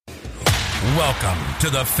Welcome to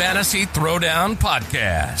the Fantasy Throwdown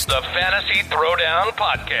Podcast. The Fantasy Throwdown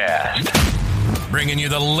Podcast. Bringing you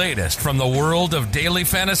the latest from the world of daily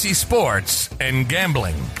fantasy sports and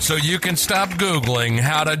gambling, so you can stop Googling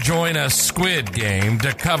how to join a squid game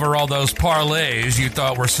to cover all those parlays you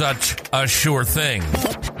thought were such a sure thing.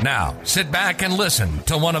 Now, sit back and listen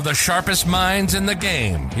to one of the sharpest minds in the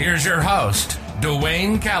game. Here's your host,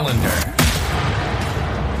 Dwayne Callender.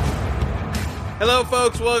 Hello,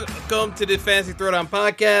 folks. Welcome to the Fantasy Throwdown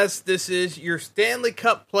Podcast. This is your Stanley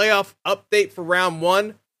Cup playoff update for round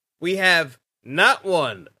one. We have not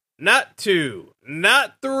one, not two,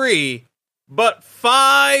 not three, but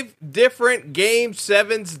 5 different Game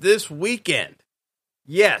 7s this weekend.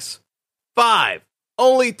 Yes, 5.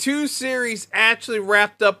 Only 2 series actually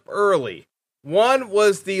wrapped up early. One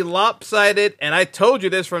was the lopsided, and I told you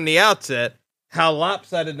this from the outset, how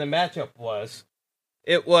lopsided the matchup was.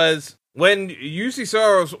 It was when UC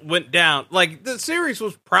Soros went down, like, the series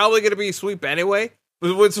was probably going to be a sweep anyway,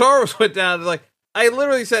 but when Soros went down, like, I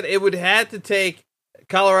literally said it would have to take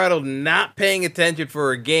Colorado not paying attention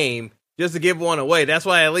for a game just to give one away. That's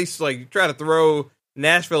why I at least, like, try to throw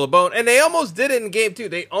Nashville a bone. And they almost did it in game 2.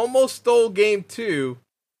 They almost stole game 2,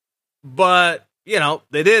 but, you know,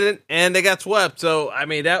 they didn't, and they got swept. So, I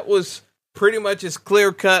mean, that was pretty much as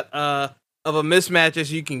clear-cut of a mismatch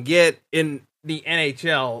as you can get in the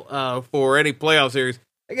NHL for any playoff series.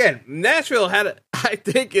 Again, Nashville had, I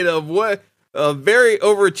think, a very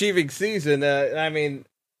overachieving season. I mean,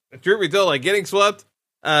 truth be told, like, getting swept,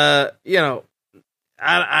 you know,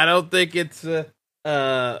 I don't think it's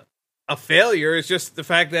a failure. It's just the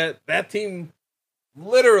fact that that team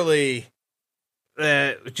literally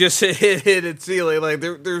just hit its ceiling. Like,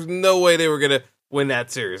 there's no way they were going to win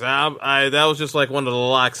that series. That was just like one of the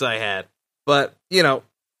locks I had. But, you know,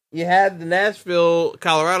 you had the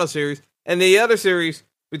Nashville-Colorado series, and the other series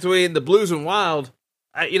between the Blues and Wild.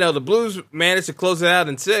 You know, the Blues managed to close it out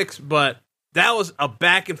in 6, but that was a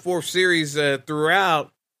back-and-forth series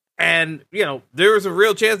throughout. And, you know, there was a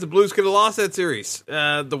real chance the Blues could have lost that series.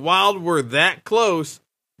 The Wild were that close,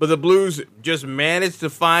 but the Blues just managed to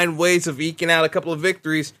find ways of eking out a couple of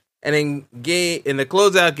victories. And in the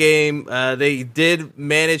closeout game, they did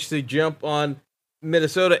manage to jump on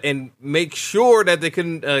Minnesota and make sure that they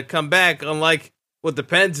couldn't come back, unlike what the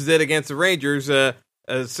Pens did against the Rangers.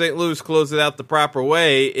 St. Louis closed it out the proper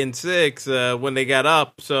way in 6 when they got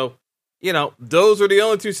up. So, you know, those are the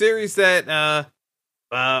only 2 series that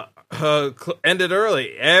ended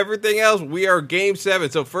early. Everything else, we are Game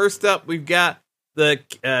 7. So first up, we've got the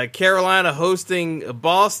Carolina hosting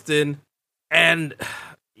Boston. And,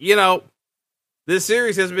 you know, this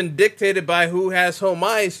series has been dictated by who has home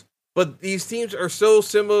ice. But these teams are so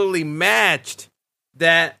similarly matched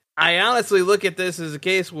that I honestly look at this as a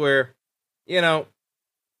case where, you know,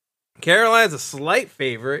 Carolina's a slight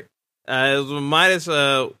favorite. It was a minus,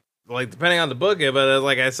 like, depending on the book, but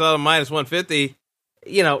like I saw the minus 150.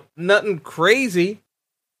 You know, nothing crazy.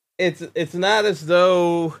 It's not as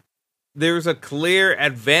though there's a clear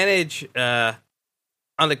advantage on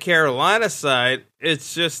the Carolina side.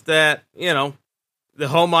 It's just that, you know, the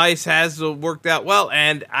home ice has worked out well,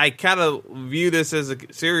 and I kind of view this as a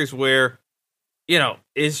series where, you know,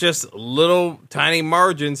 it's just little tiny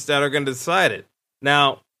margins that are going to decide it.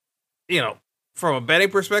 Now, you know, from a betting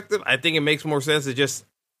perspective, I think it makes more sense to just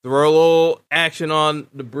throw a little action on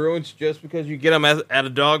the Bruins just because you get them at a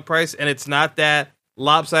dog price, and it's not that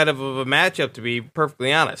lopsided of a matchup, to be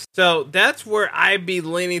perfectly honest. So that's where I'd be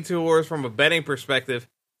leaning towards from a betting perspective.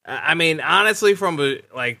 I mean, honestly, from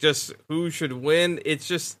just who should win, it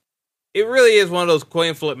really is one of those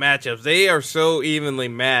coin flip matchups. They are so evenly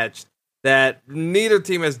matched that neither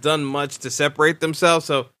team has done much to separate themselves.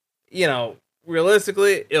 So, you know,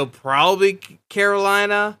 realistically, it'll probably be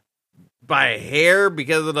Carolina by a hair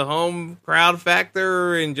because of the home crowd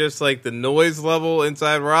factor and just like the noise level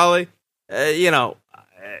inside Raleigh. You know,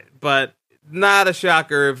 but not a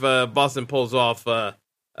shocker if Boston pulls off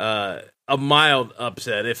a mild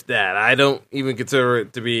upset, if that. I don't even consider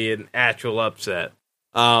it to be an actual upset.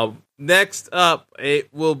 Next up, it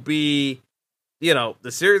will be, you know,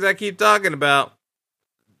 the series I keep talking about.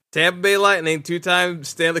 Tampa Bay Lightning, 2-time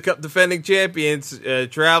Stanley Cup defending champions,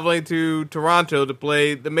 traveling to Toronto to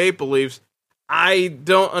play the Maple Leafs. I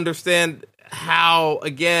don't understand how,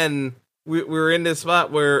 again, we're in this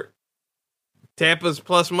spot where Tampa's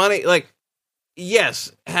plus money. Like,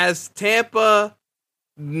 yes, has Tampa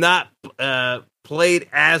not played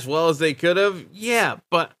as well as they could have? Yeah,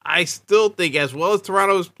 but I still think as well as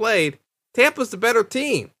Toronto has played, Tampa's the better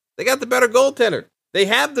team. They got the better goaltender. They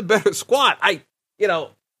have the better squad. I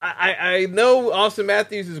know Austin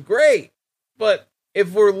Matthews is great, but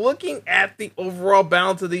if we're looking at the overall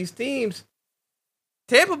balance of these teams,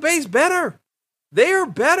 Tampa Bay's better. They are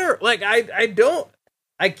better. Like,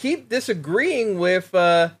 I keep disagreeing with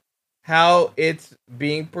how it's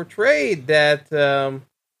being portrayed that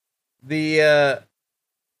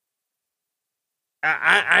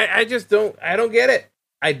I just don't get it.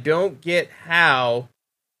 I don't get how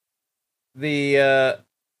I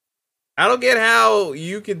don't get how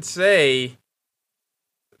you could say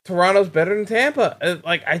Toronto's better than Tampa.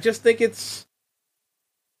 Like, I just think it's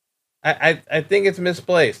I think it's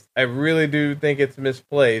misplaced. I really do think it's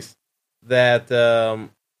misplaced that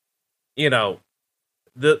you know,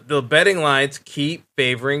 the betting lines keep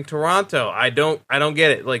favoring Toronto. I don't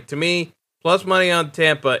get it. Like, to me, plus money on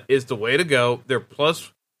Tampa is the way to go. They're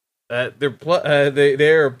plus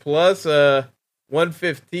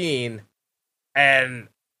 115, and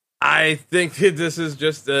I think that this is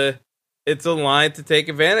just it's a line to take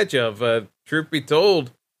advantage of. Truth be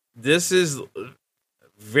told, this is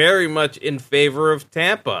very much in favor of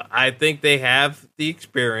Tampa. I think they have the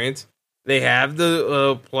experience. They have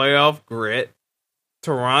the playoff grit.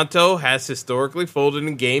 Toronto has historically folded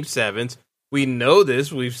in Game 7s. We know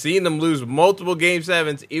this. We've seen them lose multiple Game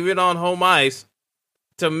 7s, even on home ice.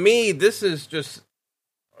 To me, this is just...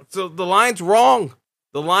 So the line's wrong.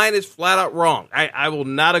 The line is flat out wrong. I will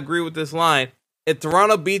not agree with this line. If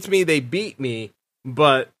Toronto beats me, they beat me.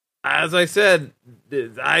 But as I said,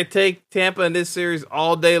 I take Tampa in this series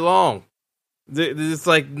all day long. It's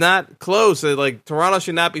like not close. Like, Toronto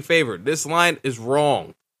should not be favored. This line is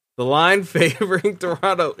wrong. The line favoring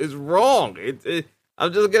Toronto is wrong.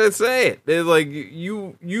 I'm just gonna say it. It's like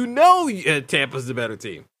Tampa's the better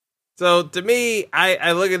team. So to me,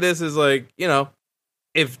 I look at this as like,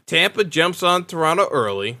 if Tampa jumps on Toronto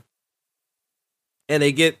early and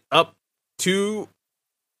they get up two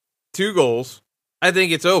goals, I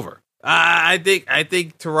think it's over. I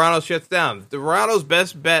think Toronto shuts down. Toronto's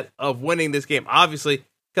best bet of winning this game, obviously,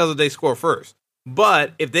 because they score first.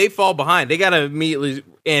 But if they fall behind, they got to immediately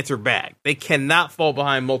answer back. They cannot fall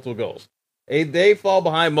behind multiple goals. If they fall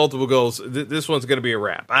behind multiple goals, this one's going to be a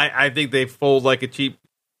wrap. I think they fold like a cheap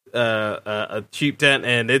tent,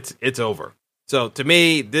 and it's over. So to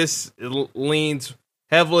me, this leans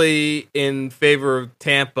heavily in favor of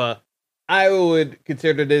Tampa. I would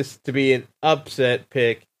consider this to be an upset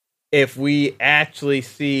pick if we actually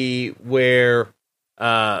see where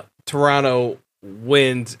Toronto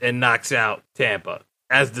wins and knocks out Tampa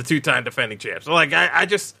as the two-time defending champs. So, like, I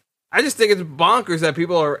just think it's bonkers that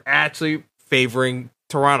people are actually favoring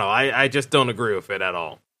Toronto. I just don't agree with it at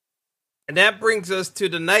all. And that brings us to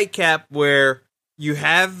the nightcap, where you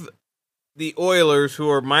have the Oilers, who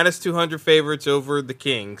are minus 200 favorites over the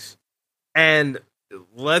Kings. And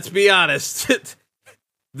let's be honest,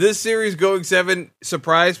 this series going 7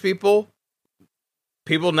 surprised people.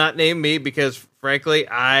 People not named me, because frankly,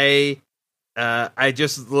 I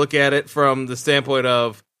just look at it from the standpoint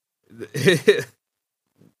of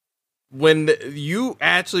when you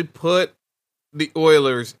actually put the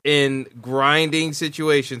Oilers in grinding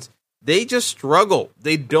situations, they just struggle.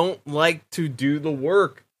 They don't like to do the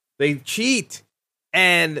work. They cheat.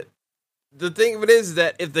 And the thing of it is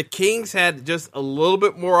that if the Kings had just a little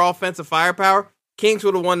bit more offensive firepower, Kings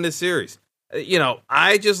would have won this series.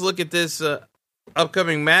 I just look at this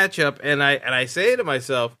upcoming matchup, and I say to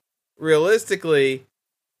myself, realistically,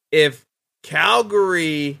 if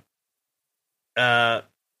Calgary,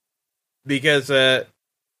 because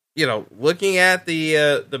looking at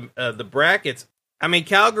the brackets, I mean,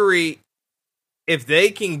 Calgary, if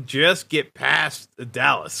they can just get past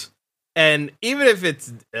Dallas, and even if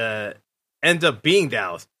it's ends up being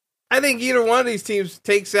Dallas, I think either one of these teams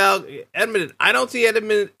takes out Edmonton. I don't see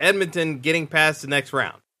Edmonton getting past the next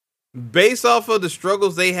round, based off of the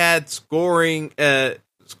struggles they had scoring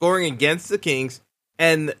against the Kings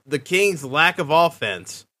and the Kings' lack of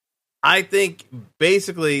offense. I think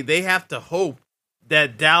basically they have to hope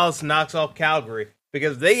that Dallas knocks off Calgary,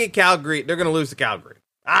 because if they get Calgary, they're going to lose to Calgary.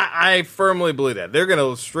 I firmly believe that. They're going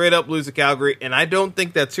to straight up lose to Calgary, and I don't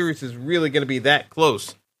think that series is really going to be that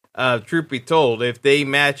close, truth be told, if they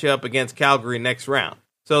match up against Calgary next round.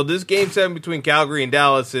 So this Game 7 between Calgary and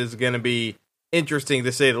Dallas is going to be interesting,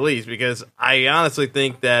 to say the least, because I honestly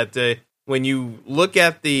think that when you look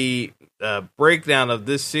at the breakdown of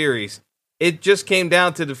this series, it just comes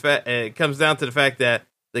down to the fact that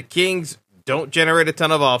the Kings don't generate a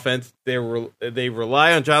ton of offense. They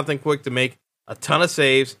rely on Jonathan Quick to make a ton of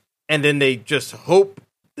saves, and then they just hope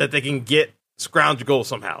that they can scrounge a goal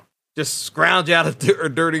somehow. Just scrounge out a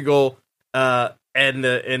dirty goal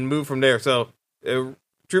and move from there. So,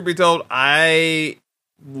 truth be told, I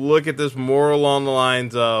look at this more along the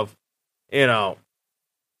lines of,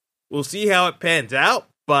 we'll see how it pans out.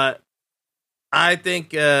 But I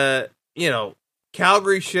think,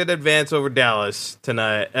 Calgary should advance over Dallas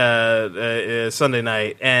tonight, Sunday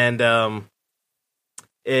night. And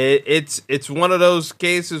it's one of those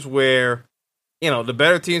cases where, the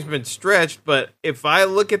better team's been stretched. But if I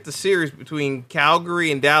look at the series between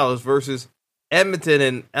Calgary and Dallas versus Edmonton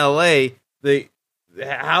and LA, the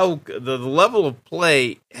level of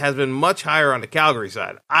play has been much higher on the Calgary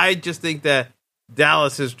side. I just think that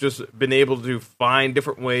Dallas has just been able to find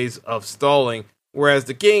different ways of stalling, whereas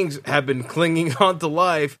the Kings have been clinging on to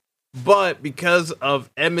life. But because of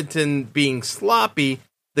Edmonton being sloppy,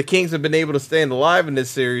 the Kings have been able to stay alive in this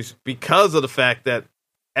series because of the fact that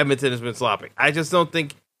Edmonton has been sloppy. I just don't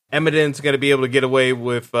think Edmonton's going to be able to get away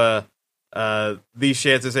with these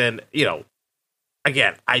chances. And,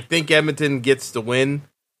 again, I think Edmonton gets the win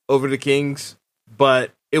over the Kings,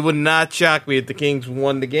 but it would not shock me if the Kings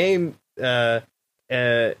won the game, won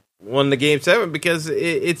the game 7, because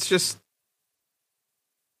it's just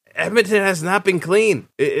Edmonton has not been clean.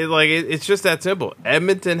 It's just that simple.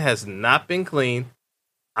 Edmonton has not been clean.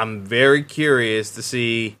 I'm very curious to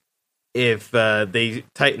see if they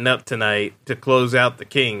tighten up tonight to close out the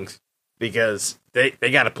Kings, because they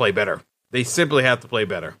got to play better. They simply have to play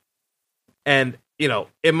better. And,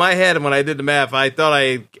 in my head, when I did the math, I thought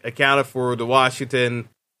I accounted for the Washington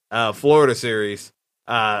Florida series.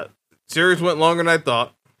 Series went longer than I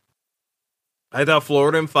thought. I thought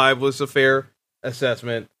Florida in 5 was a fair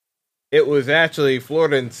assessment. It was actually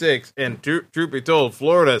Florida in 6, and truth be told,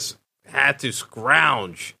 Florida's had to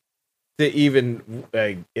scrounge to even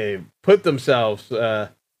put themselves,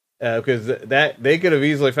 because that they could have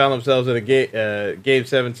easily found themselves in a game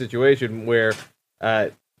 7 situation where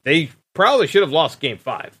they probably should have lost game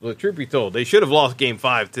 5. Well, truth be told, they should have lost game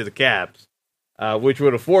 5 to the Caps, which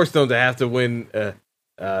would have forced them to have to win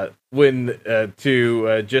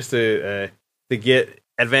to get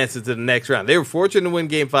advanced into the next round. They were fortunate to win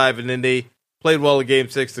game 5, and then they played well in game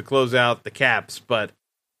 6 to close out the Caps. But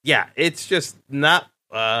yeah, it's just not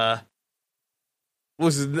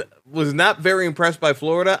was not very impressed by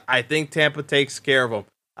Florida. I think Tampa takes care of them.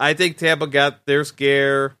 I think Tampa got their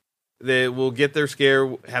scare. They will get their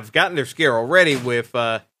scare. Have gotten their scare already with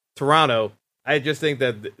Toronto. I just think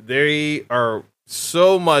that they are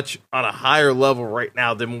so much on a higher level right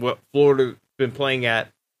now than what Florida's been playing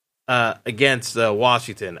at against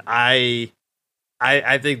Washington. I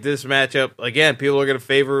think this matchup, again, people are going to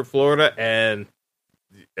favor Florida, and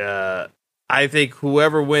I think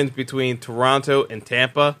whoever wins between Toronto and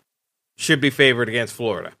Tampa should be favored against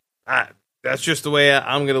Florida. That's just the way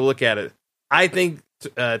I'm going to look at it. I think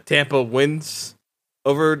Tampa wins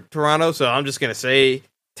over Toronto, so I'm just going to say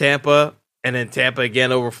Tampa, and then Tampa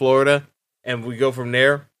again over Florida, and we go from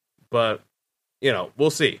there. But, we'll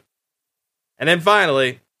see. And then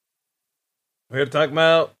finally, we're going to talk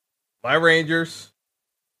about my Rangers,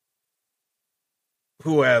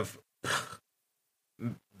 who have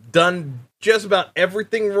done just about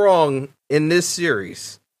everything wrong in this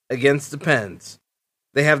series against the Pens.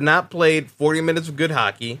 They have not played 40 minutes of good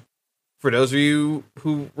hockey. For those of you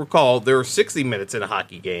who recall, there were 60 minutes in a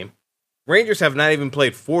hockey game. Rangers have not even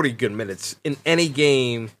played 40 good minutes in any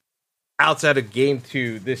game outside of game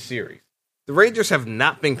 2 this series. The Rangers have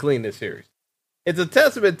not been clean this series. It's a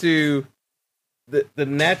testament to the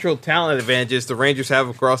natural talent advantages the Rangers have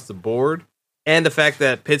across the board, and the fact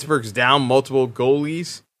that Pittsburgh's down multiple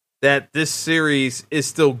goalies, that this series is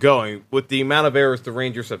still going with the amount of errors the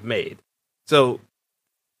Rangers have made. So,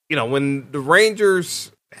 when the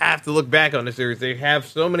Rangers have to look back on the series, they have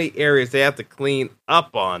so many areas they have to clean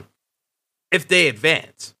up on if they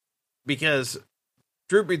advance. Because,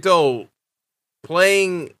 truth be told,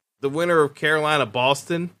 playing the winner of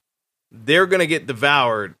Carolina-Boston, they're going to get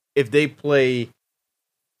devoured if they play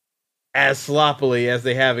as sloppily as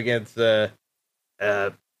they have against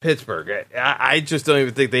Pittsburgh. I just don't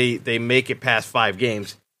even think they make it past 5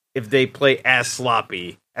 games if they play as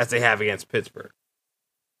sloppy as they have against Pittsburgh.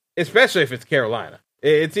 Especially if it's Carolina.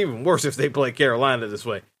 It's even worse if they play Carolina this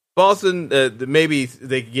way. Boston, maybe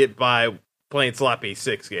they could get by playing sloppy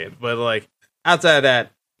 6 games. But, outside of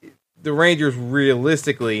that, the Rangers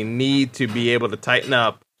realistically need to be able to tighten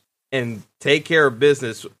up and take care of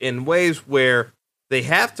business in ways where they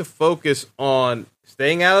have to focus on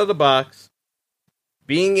staying out of the box,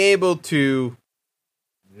 being able to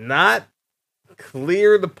not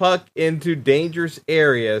clear the puck into dangerous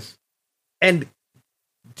areas, and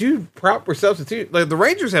do proper substitute. The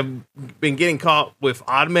Rangers have been getting caught with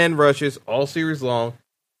odd man rushes all series long,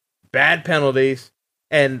 bad penalties,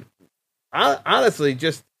 and honestly,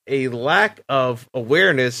 just a lack of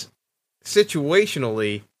awareness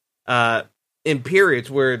situationally in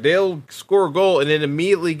periods where they'll score a goal and then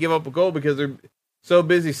immediately give up a goal because they're so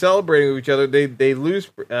busy celebrating with each other. They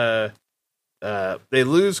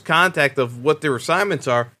lose contact of what their assignments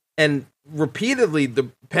are, and repeatedly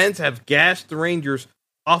the Pens have gashed the Rangers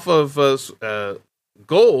off of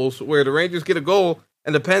goals where the Rangers get a goal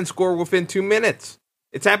and the Pens score within 2 minutes.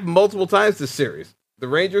 It's happened multiple times this series. The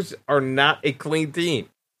Rangers are not a clean team.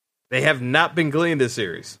 They have not been clean this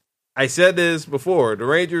series. I said this before. The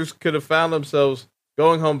Rangers could have found themselves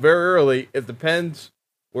going home very early if the Pens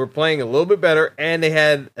were playing a little bit better and they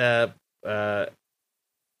had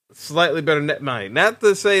slightly better net minding. Not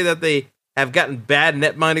to say that they have gotten bad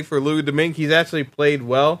net minding for Louis Domingue. He's actually played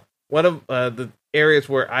well. One of the areas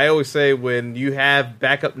where I always say when you have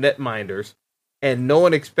backup netminders and no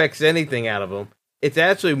one expects anything out of them, it's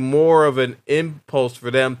actually more of an impulse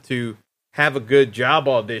for them to have a good job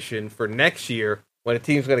audition for next year when a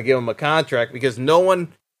team's going to give them a contract, because no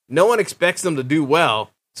one expects them to do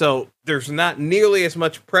well. So there's not nearly as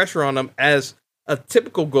much pressure on them as a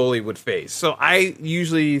typical goalie would face. So I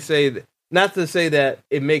usually say that, not to say that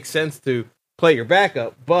it makes sense to play your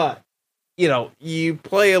backup, but you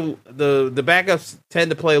play the backups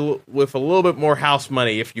tend to play with a little bit more house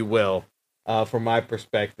money, if you will, from my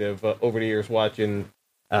perspective over the years watching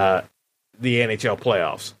the NHL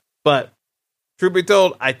playoffs. But truth be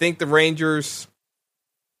told, I think the Rangers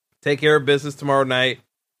take care of business tomorrow night,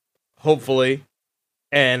 hopefully,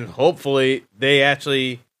 and hopefully they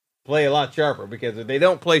actually play a lot sharper, because if they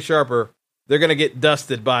don't play sharper, they're going to get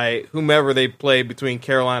dusted by whomever they play between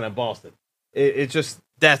Carolina and Boston. It's just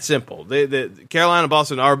that simple. The Carolina and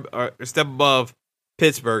Boston are a step above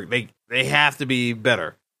Pittsburgh. They have to be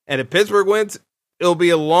better. And if Pittsburgh wins, it'll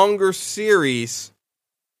be a longer series,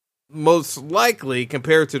 most likely,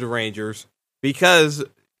 compared to the Rangers, because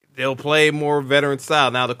they'll play more veteran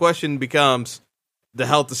style. Now, the question becomes the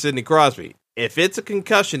health of Sidney Crosby. If it's a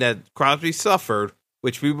concussion that Crosby suffered,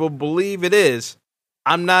 which people believe it is,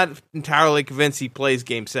 I'm not entirely convinced he plays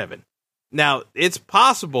Game 7. Now, it's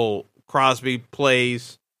possible Crosby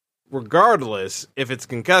plays regardless if it's a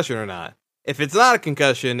concussion or not. If it's not a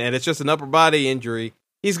concussion and it's just an upper body injury,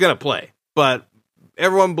 he's going to play. But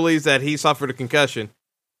everyone believes that he suffered a concussion,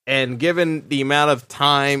 and given the amount of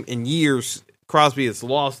time and years Crosby has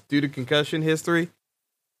lost due to concussion history,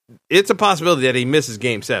 it's a possibility that he misses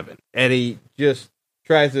Game 7, and he just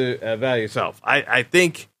tries to value himself. I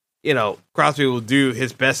think, Crosby will do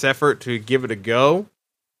his best effort to give it a go,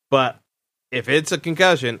 but if it's a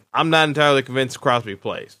concussion, I'm not entirely convinced Crosby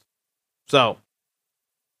plays. So,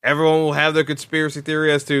 everyone will have their conspiracy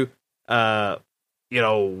theory as to,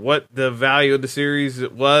 what the value of the series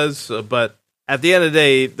was, but at the end of the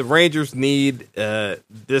day, the Rangers need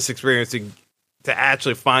this experience to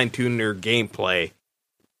actually fine-tune their gameplay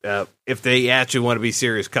if they actually want to be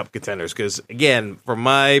serious Cup contenders. Because, again, from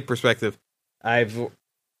my perspective, I've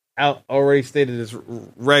already stated this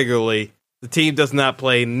regularly, the team does not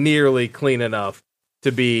play nearly clean enough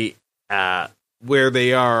to be where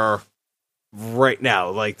they are right now.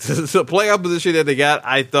 Like, the playoff position that they got,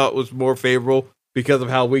 I thought was more favorable because of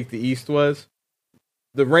how weak the East was.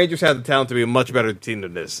 The Rangers have the talent to be a much better team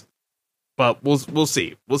than this. But we'll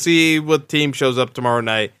see. We'll see what team shows up tomorrow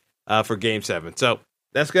night for Game 7. So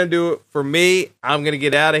that's going to do it for me. I'm going to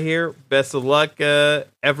get out of here. Best of luck,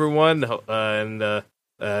 everyone.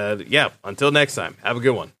 Until next time, have a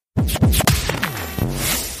good one.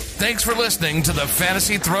 Thanks for listening to the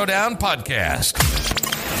Fantasy Throwdown Podcast.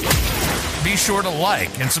 Be sure to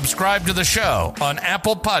like and subscribe to the show on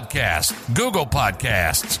Apple Podcasts, Google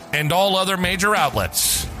Podcasts, and all other major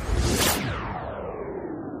outlets.